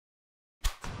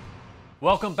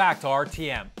Welcome back to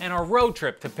RTM and our road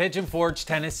trip to Pigeon Forge,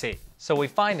 Tennessee. So we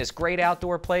find this great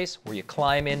outdoor place where you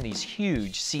climb in these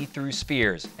huge see-through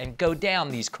spheres and go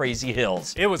down these crazy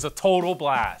hills. It was a total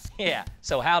blast. Yeah,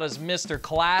 so how does Mr.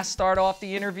 Class start off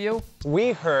the interview?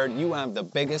 We heard you have the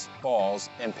biggest balls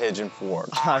in Pigeon Forge.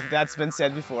 That's been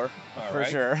said before, for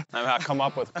sure. I've come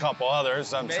up with a couple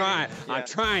others. I'm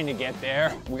trying to get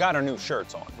there. We got our new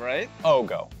shirts on. Right?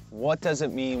 OGO. What does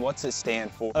it mean? What's it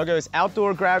stand for? OGO is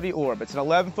Outdoor Gravity Orb. It's an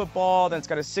 11-foot ball, then it's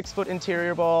got a 6-foot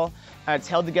interior ball, and it's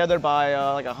held together by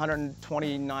like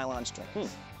 120 nylon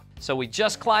strings. So we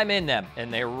just climb in them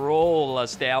and they roll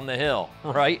us down the hill,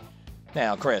 right?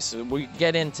 Now, Chris, we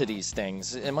get into these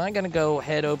things. Am I gonna go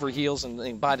head over heels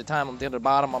and by the time I'm down to the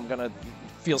bottom, I'm gonna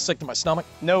feel sick to my stomach?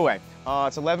 No way.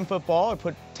 It's an 11-foot ball. I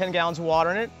put 10 gallons of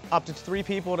water in it, up to 3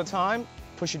 people at a time,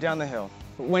 push you down the hill.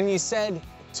 When you said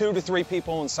 2 to 3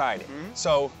 people inside it,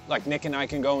 so like Nick and I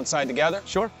can go inside together?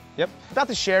 Sure, yep. About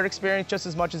the shared experience just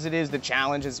as much as it is the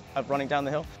challenges of running down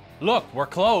the hill. Look, we're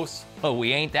close. Oh,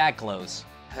 we ain't that close.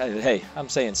 Hey, I'm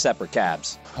saying separate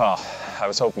cabs. Oh, I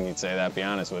was hoping you'd say that, be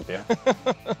honest with you.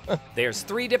 There's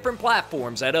 3 different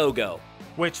platforms at OGO.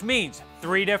 Which means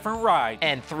 3 different rides.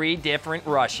 And 3 different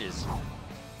rushes.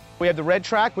 We have the red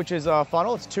track, which is a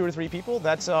funnel. It's 2 or 3 people.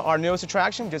 That's our newest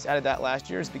attraction. We just added that last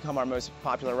year. It's become our most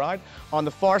popular ride. On the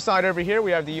far side over here,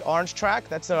 we have the orange track.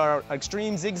 That's our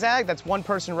extreme zigzag. That's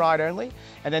 1-person ride only.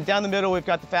 And then down the middle, we've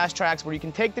got the fast tracks where you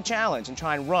can take the challenge and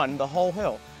try and run the whole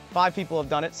hill. 5 people have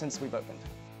done it since we've opened.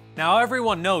 Now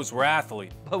everyone knows we're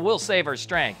athletes. But we'll save our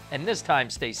strength and this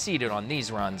time stay seated on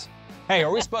these runs. Hey,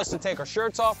 are we supposed to take our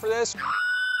shirts off for this?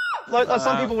 Let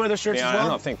some people wear their shirts Yeah, as well. I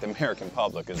don't think the American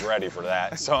public is ready for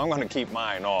that, so I'm going to keep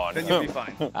mine on. Then you'll be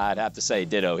fine. I'd have to say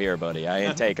ditto here, buddy. I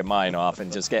ain't taking mine off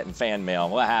and just getting fan mail.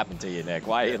 What happened to you, Nick?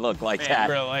 Why do you look like that?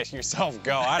 Really let yourself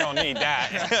go. I don't need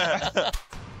that.